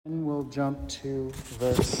jump to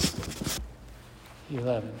verse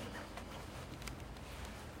 11.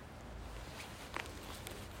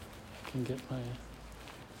 I can get my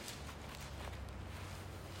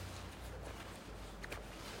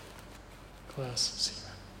glasses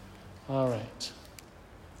here. All right.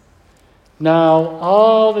 Now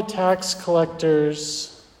all the tax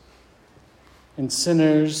collectors and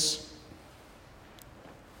sinners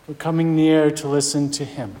were coming near to listen to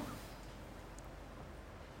him.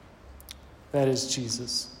 That is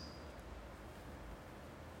Jesus.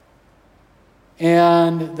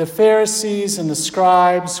 And the Pharisees and the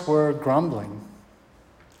scribes were grumbling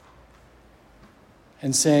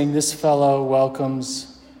and saying, "This fellow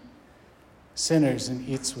welcomes sinners and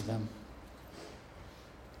eats with them."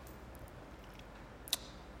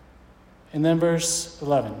 And then verse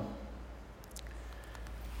 11.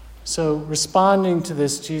 So responding to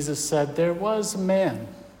this, Jesus said, "There was a man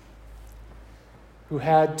who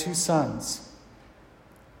had 2 sons.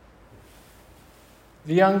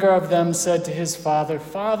 The younger of them said to his father,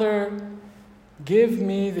 'Father, give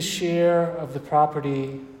me the share of the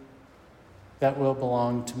property that will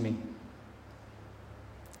belong to me.'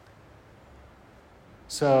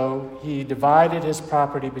 So he divided his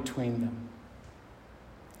property between them.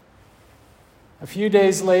 A few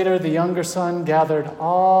days later, the younger son gathered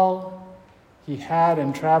all he had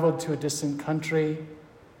and traveled to a distant country,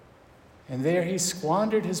 and there he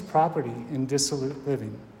squandered his property in dissolute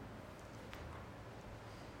living.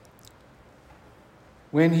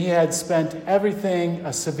 When he had spent everything,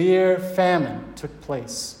 a severe famine took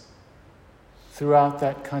place throughout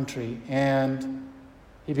that country, and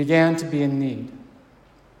he began to be in need.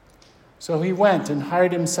 So he went and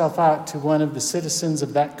hired himself out to one of the citizens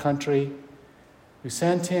of that country, who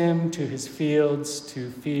sent him to his fields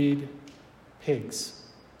to feed pigs.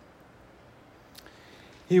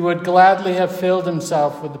 He would gladly have filled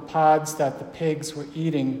himself with the pods that the pigs were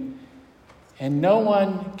eating, and no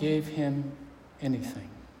one gave him anything.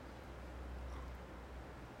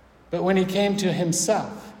 But when he came to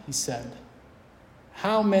himself, he said,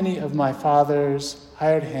 'How many of my father's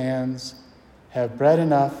hired hands have bread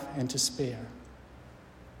enough and to spare?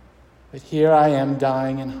 But here I am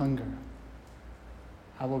dying in hunger.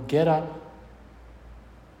 I will get up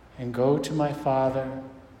and go to my father,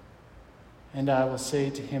 and I will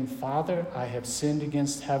say to him, Father, I have sinned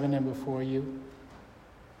against heaven and before you.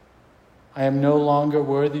 I am no longer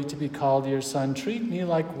worthy to be called your son. Treat me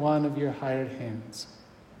like one of your hired hands.'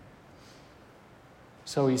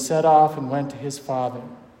 So he set off and went to his father.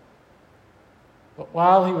 But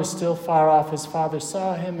while he was still far off, his father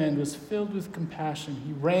saw him and was filled with compassion.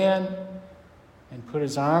 He ran and put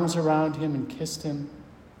his arms around him and kissed him.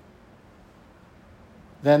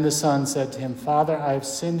 Then the son said to him, Father, I have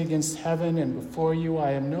sinned against heaven and before you.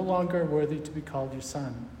 I am no longer worthy to be called your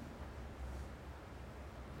son.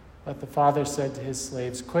 But the father said to his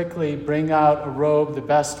slaves, Quickly bring out a robe, the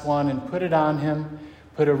best one, and put it on him.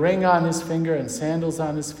 Put a ring on his finger and sandals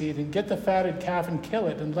on his feet, and get the fatted calf and kill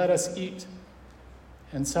it, and let us eat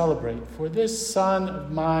and celebrate. For this son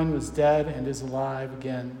of mine was dead and is alive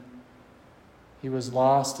again. He was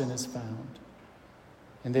lost and is found.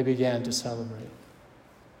 And they began to celebrate.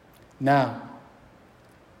 Now,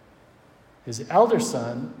 his elder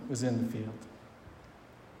son was in the field.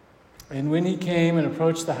 And when he came and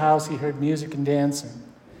approached the house, he heard music and dancing.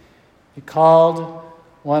 He called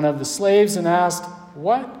one of the slaves and asked,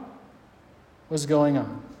 What was going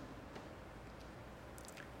on?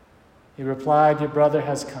 He replied, Your brother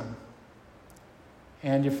has come,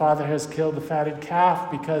 and your father has killed the fatted calf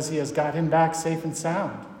because he has got him back safe and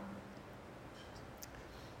sound.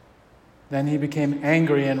 Then he became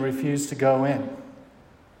angry and refused to go in.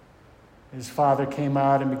 His father came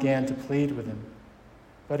out and began to plead with him.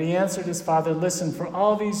 But he answered his father, Listen, for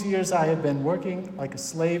all these years I have been working like a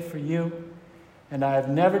slave for you, and I have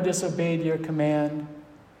never disobeyed your command.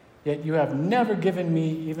 Yet you have never given me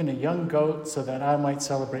even a young goat so that I might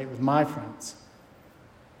celebrate with my friends.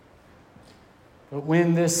 But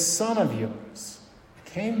when this son of yours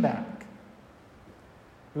came back,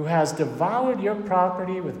 who has devoured your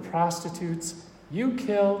property with prostitutes, you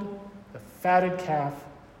killed the fatted calf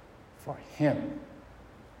for him.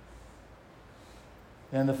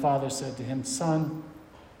 Then the father said to him, Son,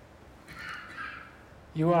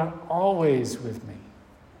 you are always with me,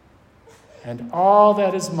 and all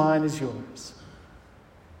that is mine is yours.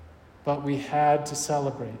 But we had to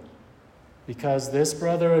celebrate, because this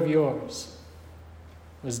brother of yours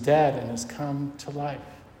was dead and has come to life.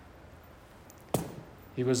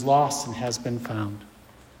 He was lost and has been found.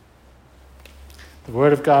 The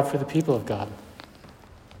word of God for the people of God.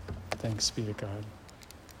 Thanks be to God.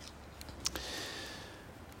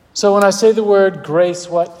 So when I say the word grace,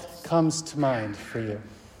 what comes to mind for you?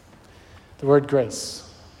 The word grace.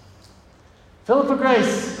 Philippa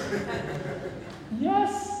Grace.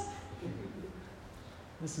 Yes.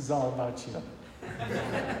 This is all about you.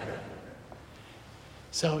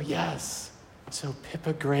 So yes. So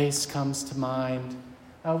Pippa Grace comes to mind.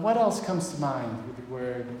 What else comes to mind with the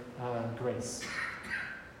word grace?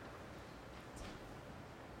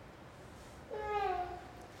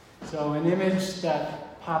 So an image that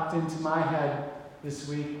popped into my head this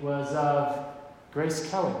week was of Grace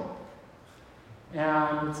Kelly.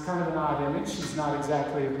 And it's kind of an odd image. She's not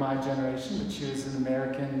exactly of my generation, but she was an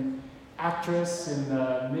American actress in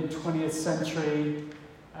the mid-20th century,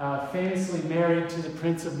 famously married to the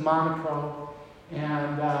Prince of Monaco.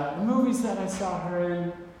 And the movies that I saw her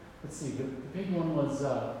in, let's see, the big one was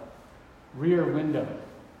Rear Window,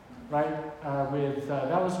 right?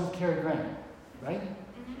 That was with Cary Grant, right?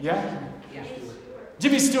 Yeah?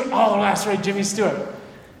 Jimmy Stewart. Oh, that's right, Jimmy Stewart.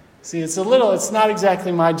 See, it's not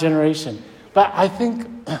exactly my generation. But I think,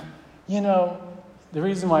 the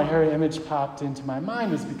reason why her image popped into my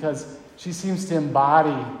mind is because she seems to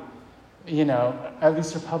embody, at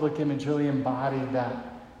least her public image really embodied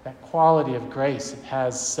that quality of grace. It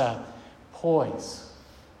has poise,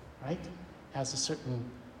 right? It has a certain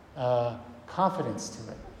confidence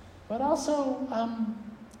to it. But also,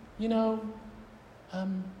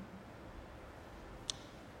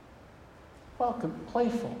 welcome,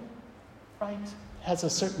 playful, right? Has a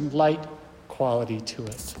certain light quality to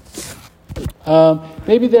it.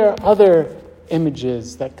 Maybe there are other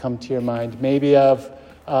images that come to your mind, maybe of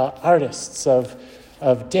artists, of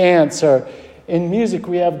dance, or in music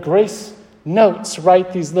we have grace notes,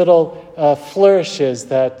 right? These little flourishes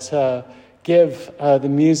that give the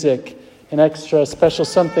music an extra special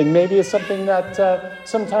something. Maybe it's something that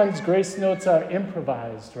sometimes grace notes are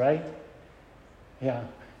improvised, right? Yeah.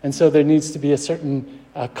 And so there needs to be a certain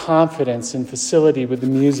confidence and facility with the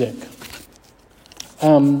music.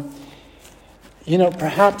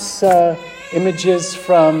 Perhaps images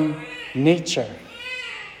from nature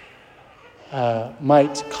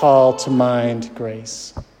might call to mind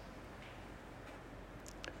grace.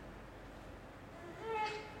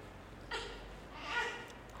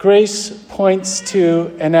 Grace points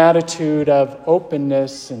to an attitude of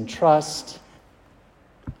openness and trust,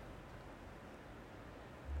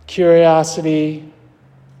 curiosity,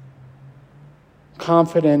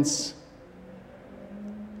 confidence.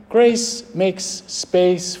 Grace makes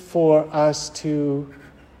space for us to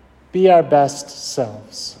be our best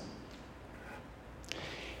selves.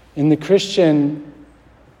 In the Christian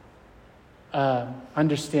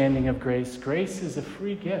understanding of grace, grace is a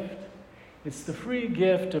free gift. It's the free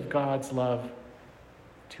gift of God's love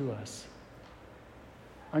to us,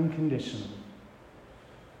 unconditional.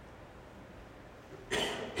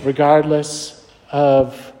 Regardless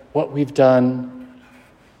of what we've done,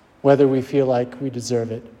 whether we feel like we deserve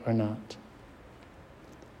it or not.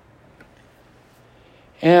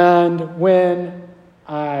 And when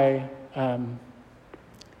I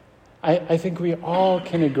think we all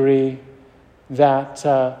can agree that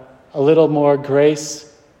a little more grace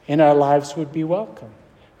in our lives would be welcome.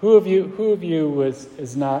 Who of you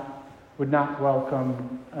would not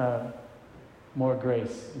welcome more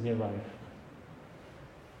grace in your life?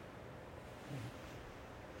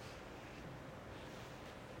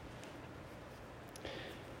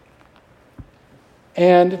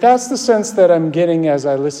 And that's the sense that I'm getting as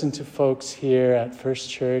I listen to folks here at First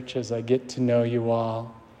Church, as I get to know you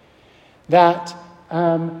all. That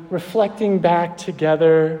reflecting back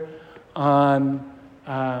together on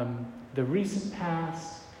the recent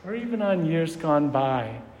past, or even on years gone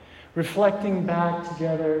by, reflecting back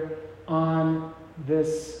together on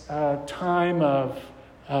this time of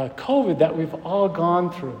COVID that we've all gone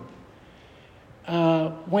through.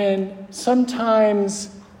 When sometimes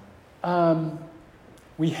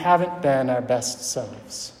we haven't been our best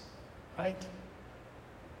selves, right?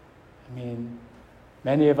 I mean,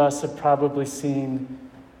 many of us have probably seen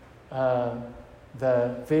the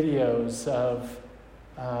videos of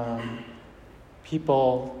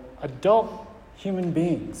people, adult human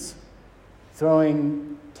beings,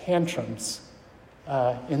 throwing tantrums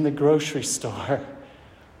in the grocery store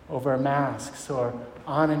over masks or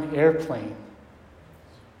on an airplane,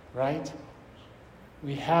 right?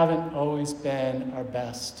 We haven't always been our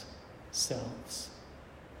best selves.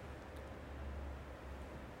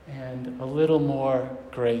 And a little more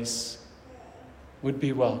grace would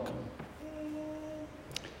be welcome.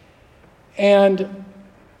 And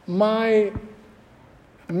my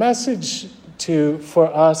message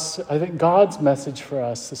for us, I think God's message for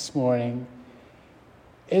us this morning,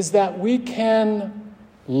 is that we can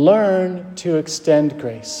learn to extend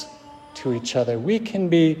grace to each other. We can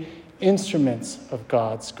be instruments of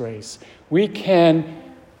God's grace. We can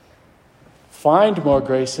find more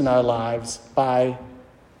grace in our lives by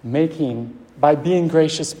being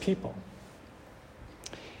gracious people.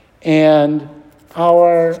 And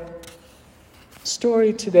our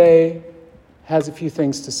story today has a few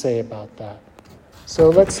things to say about that. So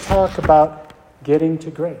let's talk about getting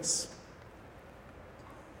to grace.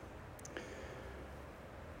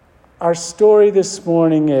 Our story this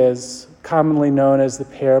morning is commonly known as the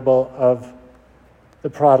parable of the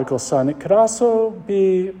prodigal son. It could also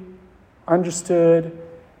be understood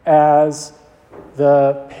as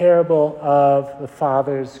the parable of the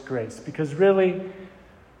Father's grace, because really,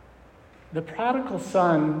 the prodigal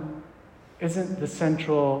son isn't the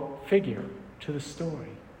central figure to the story.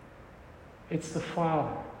 It's the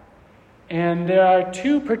Father. And there are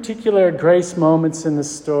two particular grace moments in the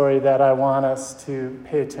story that I want us to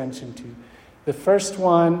pay attention to. The first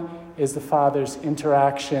one is the Father's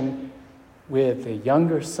interaction with the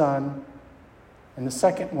younger son, and the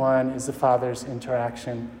second one is the Father's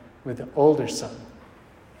interaction with the older son.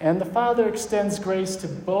 And the Father extends grace to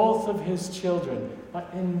both of his children, but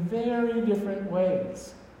in very different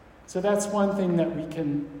ways. So that's one thing that we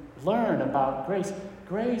can learn about grace.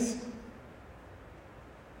 Grace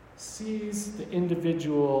sees the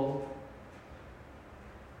individual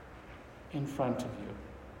in front of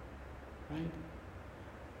you, right?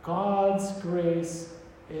 God's grace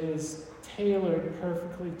is tailored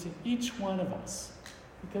perfectly to each one of us,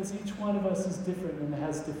 because each one of us is different and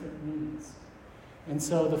has different needs. And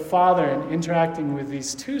so the Father, in interacting with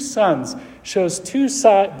these two sons, shows two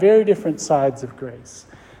very different sides of grace.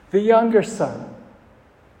 The younger son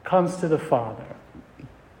comes to the Father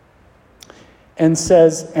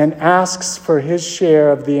and asks for his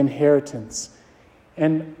share of the inheritance.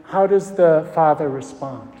 And how does the Father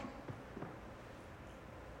respond?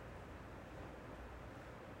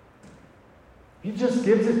 He just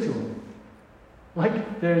gives it to him.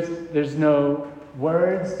 Like, there's no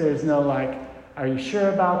words, there's no are you sure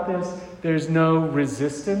about this? There's no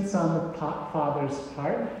resistance on the Father's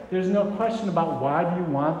part. There's no question about, why do you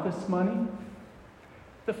want this money?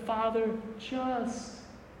 The Father just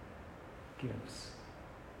gives.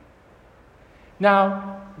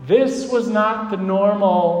 Now, this was not the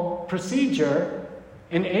normal procedure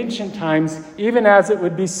in ancient times, even as it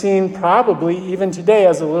would be seen probably even today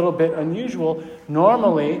as a little bit unusual.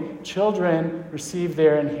 Normally, children receive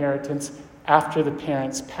their inheritance after the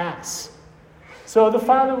parents pass. So the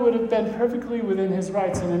Father would have been perfectly within his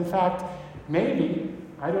rights. And in fact, maybe,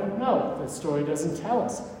 I don't know, the story doesn't tell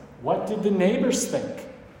us. What did the neighbors think?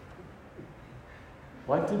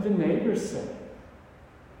 What did the neighbors say?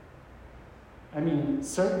 I mean,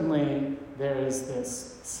 certainly there is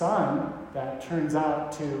this son that turns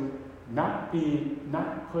out to not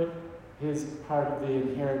put his part of the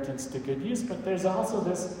inheritance to good use, but there's also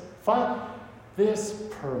this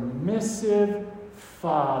permissive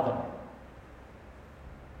father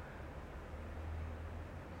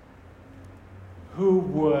who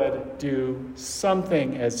would do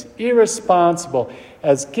something as irresponsible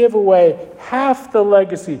as give away half the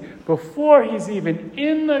legacy before he's even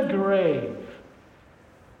in the grave.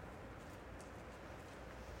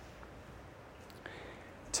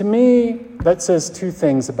 To me, that says two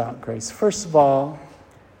things about grace. First of all,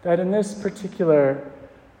 that in this particular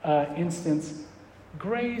instance,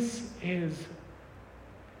 grace is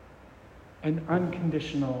an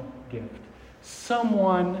unconditional gift.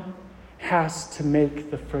 Someone has to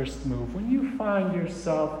make the first move. When you find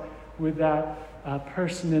yourself with that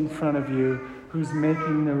person in front of you who's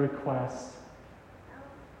making the request,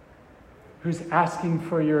 who's asking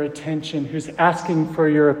for your attention, who's asking for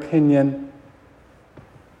your opinion,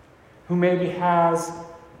 who maybe has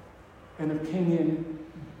an opinion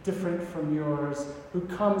different from yours, who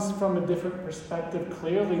comes from a different perspective.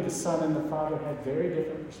 Clearly, the Son and the Father had very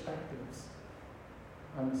different perspectives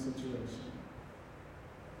on the situation.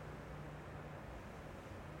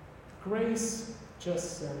 Grace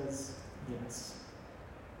just says yes.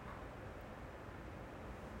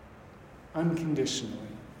 Unconditionally.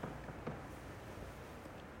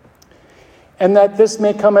 And that this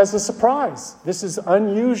may come as a surprise. This is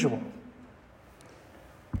unusual.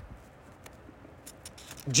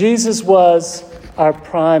 Jesus was our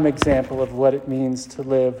prime example of what it means to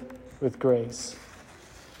live with grace.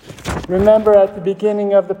 Remember at the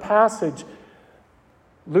beginning of the passage,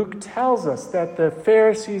 Luke tells us that the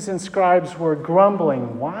Pharisees and scribes were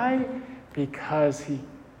grumbling. Why? Because he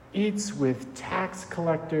eats with tax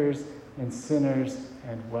collectors and sinners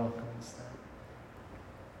and welcomes them.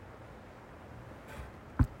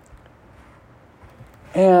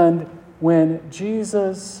 And when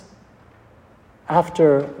Jesus,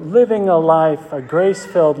 after living a life, a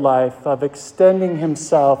grace-filled life of extending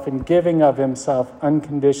himself and giving of himself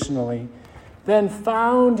unconditionally, then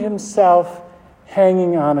found himself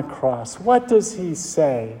hanging on a cross, what does he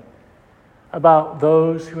say about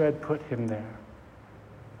those who had put him there?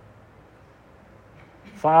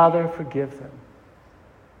 Father, forgive them,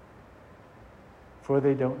 for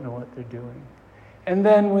they don't know what they're doing. And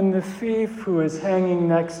then when the thief who is hanging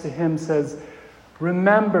next to him says,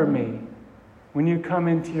 remember me when you come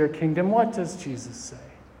into your kingdom, what does Jesus say?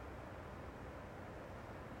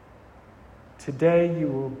 Today you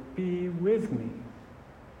will be with me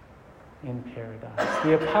in paradise.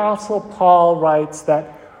 The Apostle Paul writes that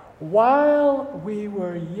while we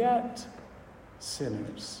were yet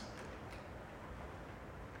sinners,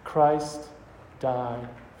 Christ died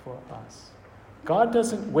for us. God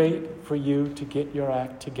doesn't wait for you to get your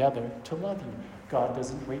act together to love you. God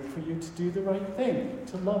doesn't wait for you to do the right thing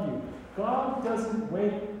to love you. God doesn't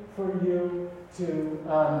wait for you to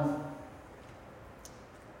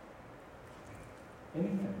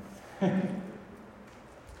anything.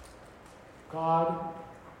 God's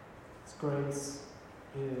grace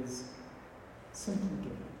is simply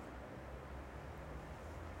given.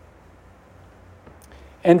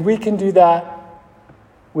 And we can do that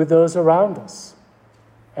with those around us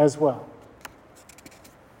as well.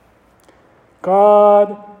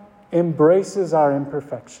 God embraces our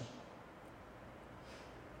imperfection.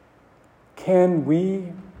 Can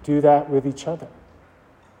we do that with each other?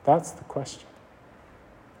 That's the question.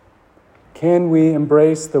 Can we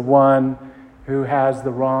embrace the one who has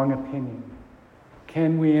the wrong opinion?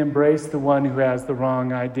 Can we embrace the one who has the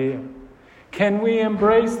wrong idea? Can we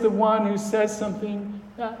embrace the one who says something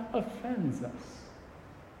that offends us?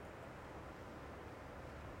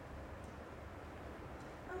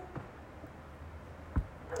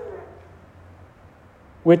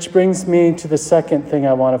 Which brings me to the second thing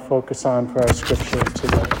I want to focus on for our scripture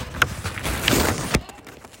today.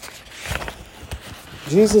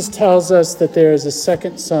 Jesus tells us that there is a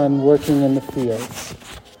second son working in the fields.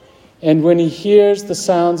 And when he hears the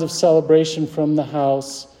sounds of celebration from the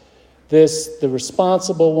house, the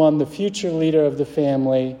responsible one, the future leader of the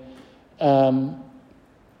family,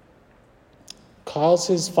 calls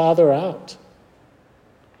his father out.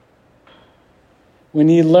 When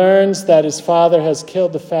he learns that his father has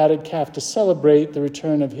killed the fatted calf to celebrate the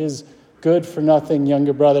return of his good-for-nothing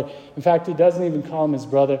younger brother. In fact, he doesn't even call him his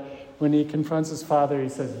brother. When he confronts his father, he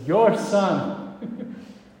says, your son.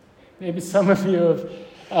 Maybe some of you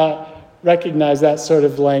have recognized that sort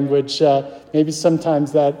of language. Maybe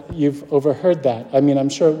sometimes that you've overheard that. I mean, I'm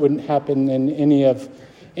sure it wouldn't happen in any of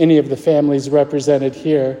the families represented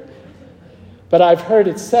here. But I've heard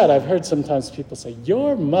it said. I've heard sometimes people say,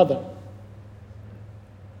 your mother.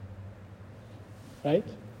 Right?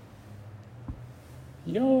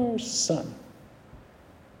 Your son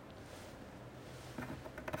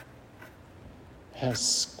has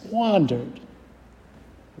squandered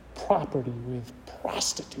property with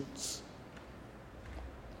prostitutes.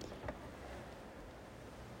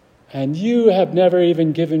 And you have never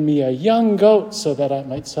even given me a young goat so that I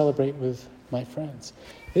might celebrate with my friends.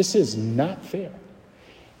 This is not fair.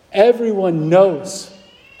 Everyone knows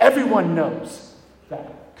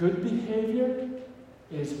that good behavior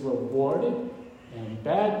is rewarded and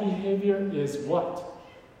bad behavior is what?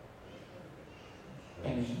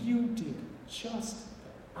 And you did just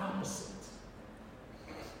the opposite.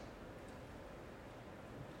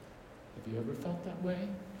 Have you ever felt that way?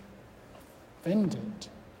 Offended.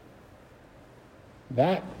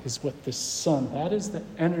 That is what this son, that is the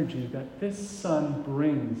energy that this son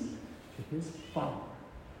brings to his father.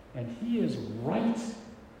 And he is right.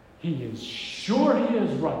 He is sure he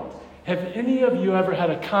is right. Have any of you ever had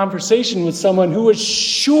a conversation with someone who was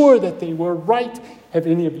sure that they were right? Have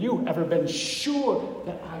any of you ever been sure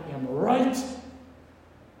that I am right?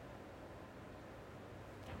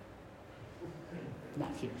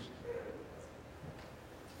 Not here.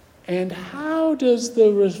 And how does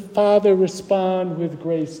the father respond with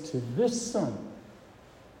grace to this son?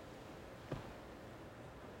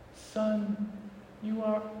 Son, you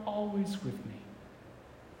are always with me.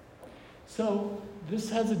 So this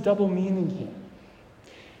has a double meaning here.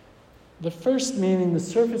 The first meaning, the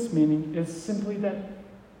surface meaning, is simply that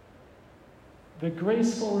the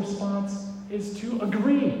graceful response is to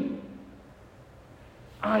agree.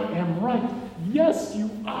 I am right. Yes, you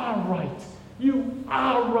are right. You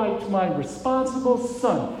are right, my responsible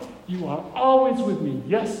son. You are always with me.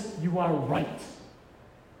 Yes, you are right.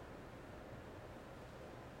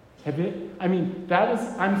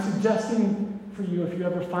 I'm suggesting for you, if you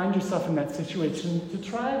ever find yourself in that situation, to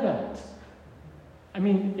try that. I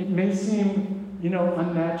mean, it may seem,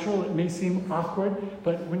 unnatural, it may seem awkward,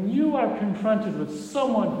 but when you are confronted with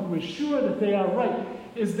someone who is sure that they are right,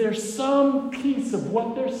 is there some piece of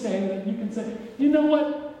what they're saying that you can say, you know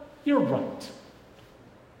what, you're right?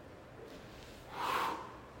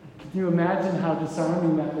 Can you imagine how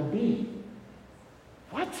disarming that would be?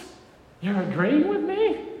 What? You're agreeing with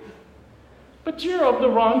me? But you're of the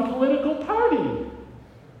wrong political party.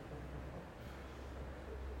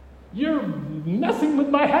 You're messing with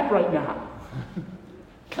my head right now.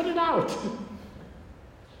 Cut it out.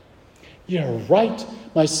 You're right,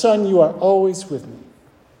 my son, you are always with me.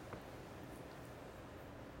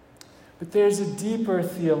 But there's a deeper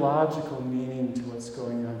theological meaning to what's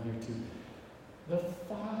going on here too. The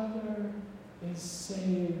Father is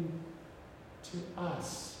saying to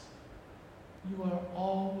us, you are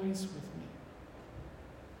always with me.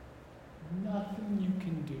 Nothing you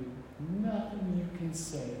can do, nothing you can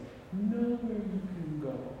say, nowhere you can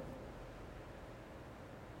go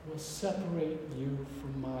will separate you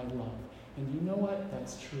from my love. And you know what?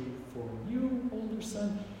 That's true for you, older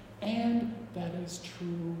son, and that is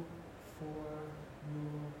true for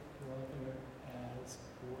your brother as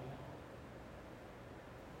well.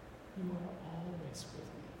 You are always with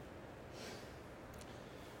me.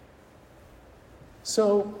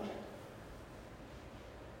 So,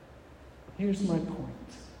 here's my point.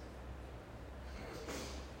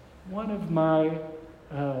 One of my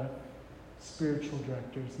spiritual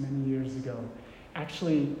directors many years ago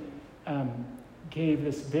actually gave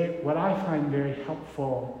this what I find very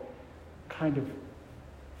helpful kind of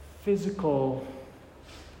physical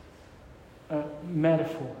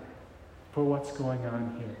metaphor for what's going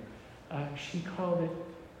on here. She called it,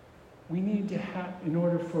 we need to have, in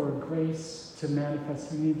order for grace to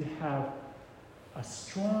manifest, we need to have a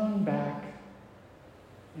strong back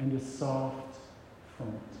and a soft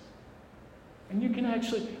front. And you can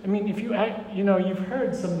actually, if you've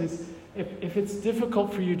heard some of this, if it's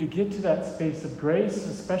difficult for you to get to that space of grace,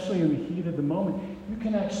 especially in the heat of the moment, you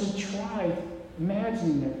can actually try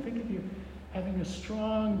imagining that. Think of you having a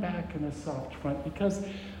strong back and a soft front, because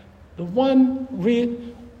the one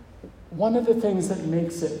of the things that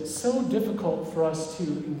makes it so difficult for us to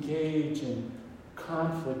engage in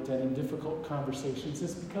conflict and in difficult conversations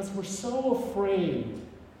is because we're so afraid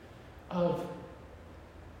of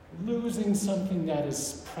losing something that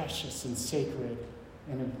is precious and sacred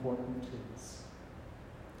and important to us.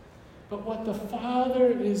 But what the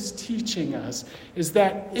Father is teaching us is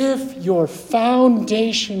that if your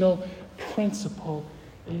foundational principle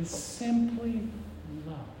is simply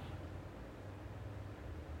love,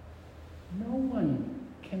 no one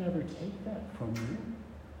can ever take that from you.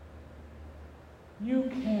 You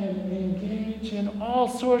can engage in all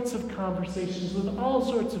sorts of conversations with all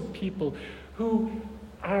sorts of people who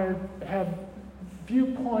have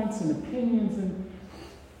viewpoints and opinions and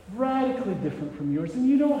radically different from yours, and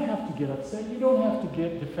you don't have to get upset, you don't have to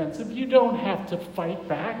get defensive, you don't have to fight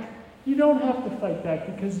back. You don't have to fight back,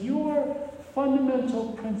 because your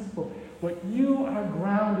fundamental principle, what you are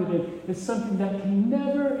grounded in, is something that can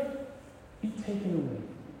never be taken away.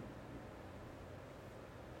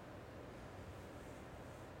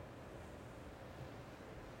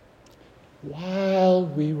 While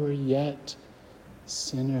we were yet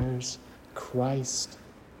sinners, Christ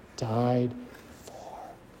died for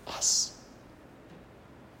us.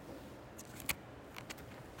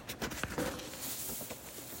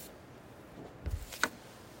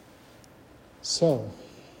 So,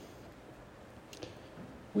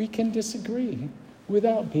 we can disagree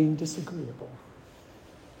without being disagreeable.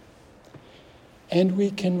 And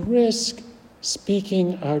we can risk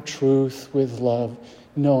speaking our truth with love,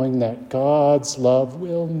 knowing that God's love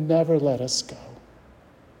will never let us go.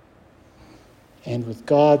 And with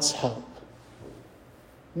God's help,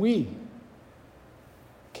 we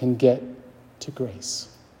can get to grace.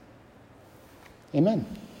 Amen.